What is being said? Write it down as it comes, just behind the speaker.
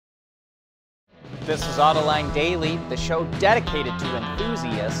This is Autoline Daily, the show dedicated to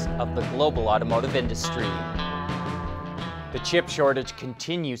enthusiasts of the global automotive industry. The chip shortage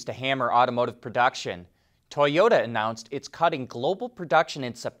continues to hammer automotive production. Toyota announced it's cutting global production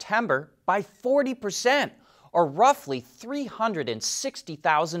in September by 40%, or roughly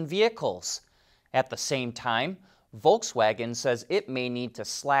 360,000 vehicles. At the same time, Volkswagen says it may need to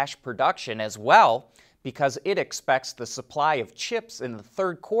slash production as well because it expects the supply of chips in the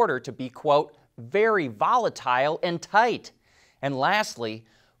third quarter to be, quote, very volatile and tight. And lastly,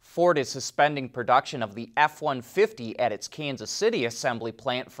 Ford is suspending production of the F-150 at its Kansas City assembly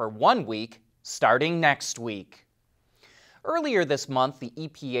plant for 1 week, starting next week. Earlier this month, the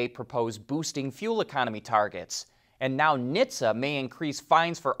EPA proposed boosting fuel economy targets, and now NHTSA may increase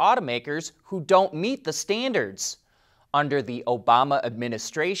fines for automakers who don't meet the standards. Under the Obama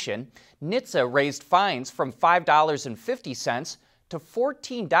administration, NHTSA raised fines from $5.50 to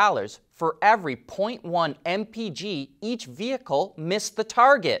 $14 for every 0.1 mpg each vehicle missed the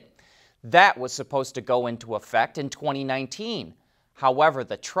target. That was supposed to go into effect in 2019. However,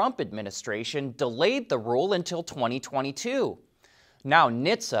 the Trump administration delayed the rule until 2022. Now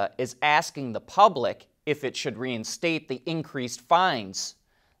NHTSA is asking the public if it should reinstate the increased fines.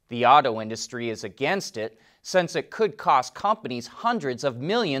 The auto industry is against it since it could cost companies hundreds of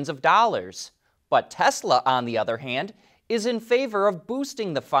millions of dollars. But Tesla, on the other hand, is in favor of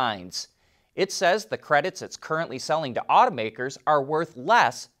boosting the fines. It says the credits it's currently selling to automakers are worth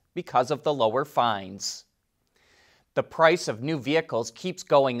less because of the lower fines. The price of new vehicles keeps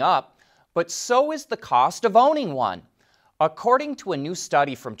going up, but so is the cost of owning one. According to a new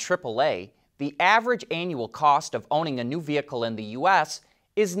study from AAA, the average annual cost of owning a new vehicle in the U.S.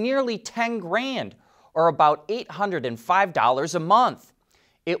 is nearly 10 grand, or about $805 a month.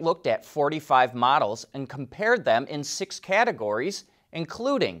 It looked at 45 models and compared them in 6 categories,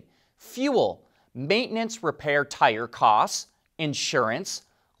 including fuel, maintenance, repair, tire costs, insurance,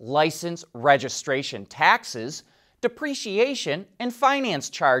 license, registration, taxes, depreciation, and finance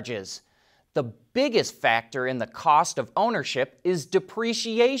charges. The biggest factor in the cost of ownership is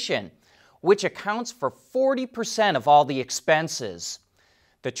depreciation, which accounts for 40% of all the expenses.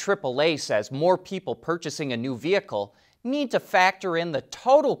 The AAA says more people purchasing a new vehicle need to factor in the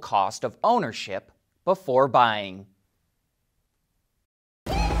total cost of ownership before buying.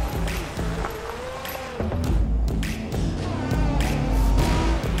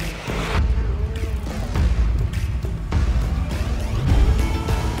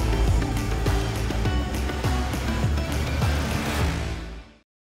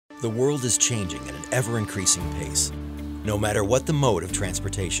 The world is changing at an ever-increasing pace. No matter what the mode of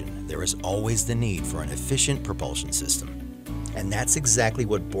transportation, there is always the need for an efficient propulsion system. And that's exactly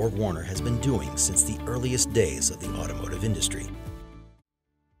what BorgWarner has been doing since the earliest days of the automotive industry.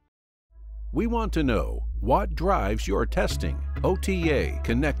 We want to know what drives your testing. OTA,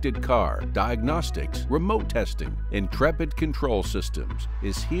 connected car, diagnostics, remote testing. Intrepid Control Systems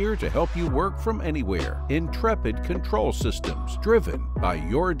is here to help you work from anywhere. Intrepid Control Systems, driven by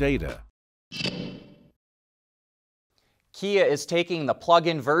your data. Kia is taking the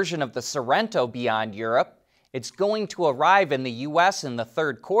plug-in version of the Sorento beyond Europe. It's going to arrive in the U.S. in the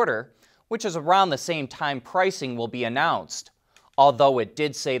third quarter, which is around the same time pricing will be announced. Although it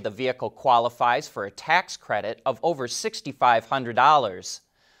did say the vehicle qualifies for a tax credit of over $6,500.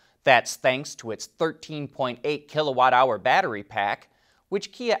 That's thanks to its 13.8 kilowatt-hour battery pack,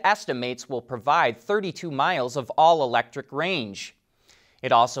 which Kia estimates will provide 32 miles of all-electric range.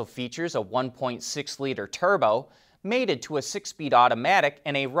 It also features a 1.6-liter turbo, mated to a 6-speed automatic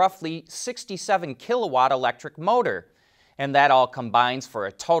and a roughly 67 kilowatt electric motor, and that all combines for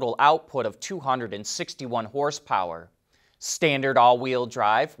a total output of 261 horsepower. Standard all-wheel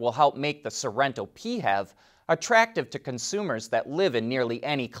drive will help make the Sorento PHEV attractive to consumers that live in nearly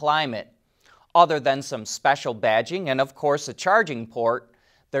any climate. Other than some special badging and of course a charging port,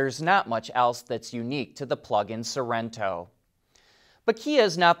 there's not much else that's unique to the plug-in Sorento. But Kia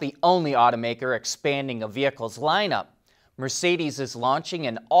is not the only automaker expanding a vehicle's lineup. Mercedes is launching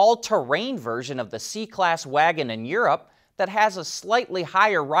an all-terrain version of the C-Class wagon in Europe that has a slightly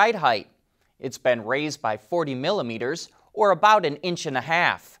higher ride height. It's been raised by 40 millimeters, or about 1.5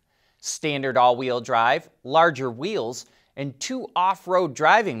 inches. Standard all-wheel drive, larger wheels, and 2 off-road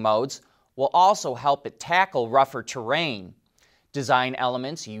driving modes will also help it tackle rougher terrain. Design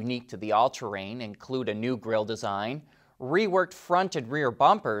elements unique to the all-terrain include a new grille design, reworked front and rear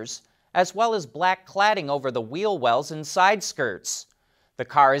bumpers, as well as black cladding over the wheel wells and side skirts. The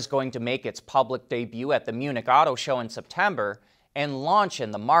car is going to make its public debut at the Munich Auto Show in September and launch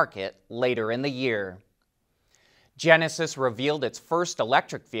in the market later in the year. Genesis revealed its first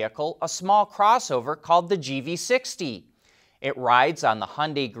electric vehicle, a small crossover called the GV60. It rides on the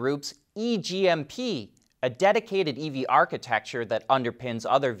Hyundai Group's E-GMP, a dedicated EV architecture that underpins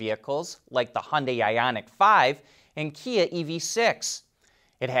other vehicles like the Hyundai Ioniq 5 and Kia EV6.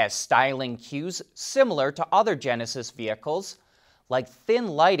 It has styling cues similar to other Genesis vehicles, like thin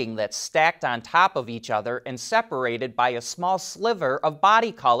lighting that's stacked on top of each other and separated by a small sliver of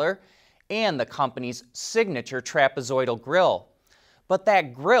body color, and the company's signature trapezoidal grille. But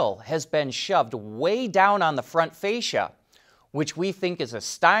that grille has been shoved way down on the front fascia, which we think is a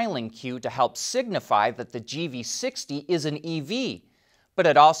styling cue to help signify that the GV60 is an EV, but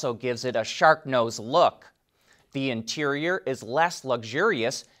it also gives it a shark nose look. The interior is less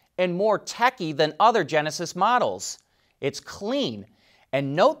luxurious and more techy than other Genesis models. It's clean,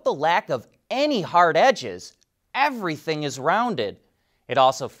 and note the lack of any hard edges. Everything is rounded. It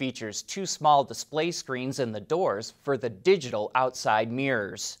also features 2 small display screens in the doors for the digital outside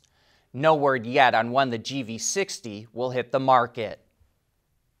mirrors. No word yet on when the GV60 will hit the market.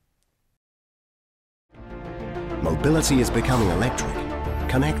 Mobility is becoming electric,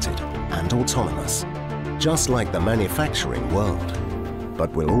 connected, and autonomous, just like the manufacturing world.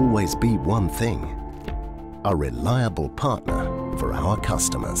 But will always be one thing: a reliable partner for our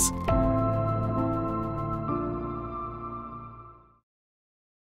customers.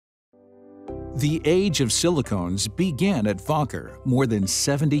 The age of silicones began at Wagon more than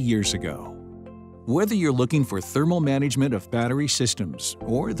 70 years ago. Whether you're looking for thermal management of battery systems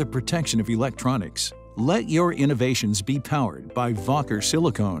or the protection of electronics, let your innovations be powered by Wagon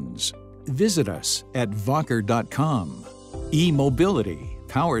silicones. Visit us at wacker.com. E-mobility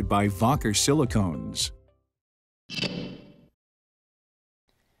powered by Wacker silicones.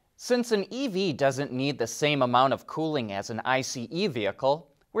 Since an EV doesn't need the same amount of cooling as an ICE vehicle,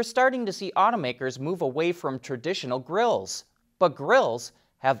 we're starting to see automakers move away from traditional grilles. But grilles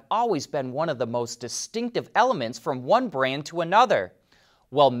have always been one of the most distinctive elements from one brand to another.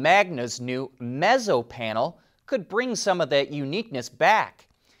 Well, Magna's new Mezzo panel could bring some of that uniqueness back.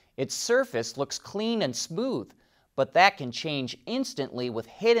 Its surface looks clean and smooth, but that can change instantly with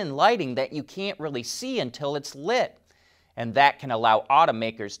hidden lighting that you can't really see until it's lit. And that can allow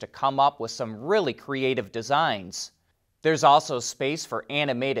automakers to come up with some really creative designs. There's also space for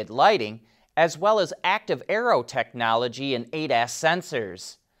animated lighting, as well as active aero technology and ADAS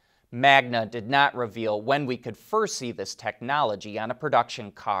sensors. Magna did not reveal when we could first see this technology on a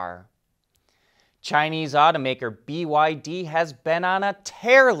production car. Chinese automaker BYD has been on a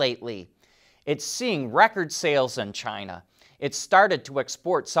tear lately. It's seeing record sales in China. It started to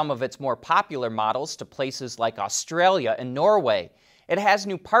export some of its more popular models to places like Australia and Norway. It has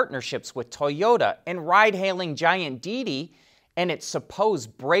new partnerships with Toyota and ride-hailing giant Didi, and its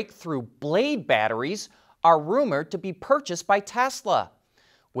supposed breakthrough Blade batteries are rumored to be purchased by Tesla.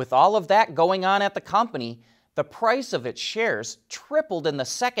 With all of that going on at the company, the price of its shares tripled in the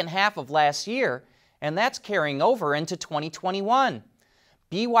second half of last year, and that's carrying over into 2021.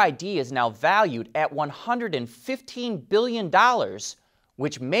 BYD is now valued at $115 billion,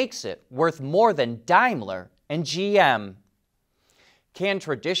 which makes it worth more than Daimler and GM. Can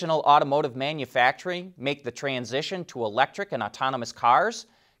traditional automotive manufacturing make the transition to electric and autonomous cars?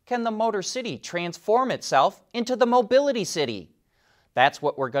 Can the Motor City transform itself into the Mobility City? That's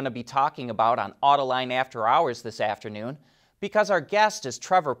what we're going to be talking about on Autoline After Hours this afternoon, because our guest is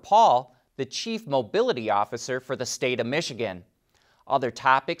Trevor Paul, the Chief Mobility Officer for the state of Michigan. Other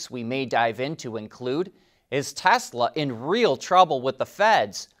topics we may dive into include: is Tesla in real trouble with the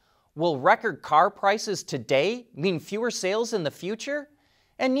feds? Will record car prices today mean fewer sales in the future?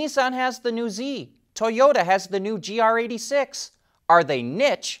 And Nissan has the new Z. Toyota has the new GR86. Are they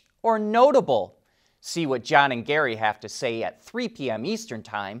niche or notable? See what John and Gary have to say at 3 p.m. Eastern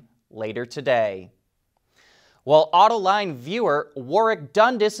Time later today. Well, Autoline viewer Warwick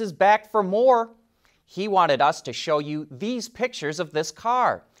Dundas is back for more. He wanted us to show you these pictures of this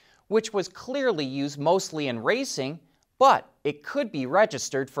car, which was clearly used mostly in racing, but it could be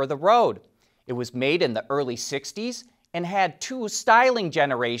registered for the road. It was made in the early 60s and had 2 styling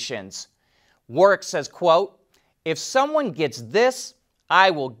generations. Warwick says, quote, "If someone gets this,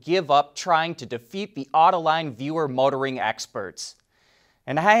 I will give up trying to defeat the Autoline viewer motoring experts."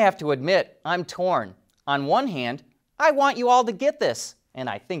 And I have to admit, I'm torn. On one hand, I want you all to get this, and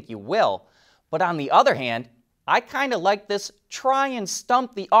I think you will. But on the other hand, I kind of like this try and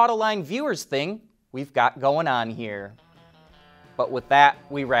stump the Autoline viewers thing we've got going on here. But with that,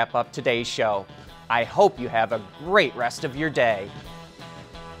 we wrap up today's show. I hope you have a great rest of your day.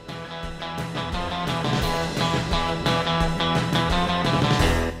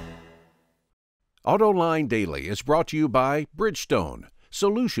 Autoline Daily is brought to you by Bridgestone,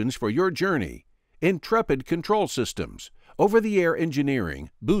 solutions for your journey. Intrepid Control Systems, over-the-air engineering,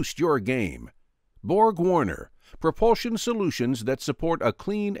 boost your game. Borg Warner, propulsion solutions that support a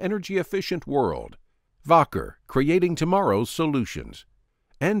clean, energy-efficient world. Wagon, creating tomorrow's solutions.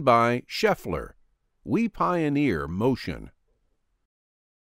 And by Schaeffler, we pioneer motion.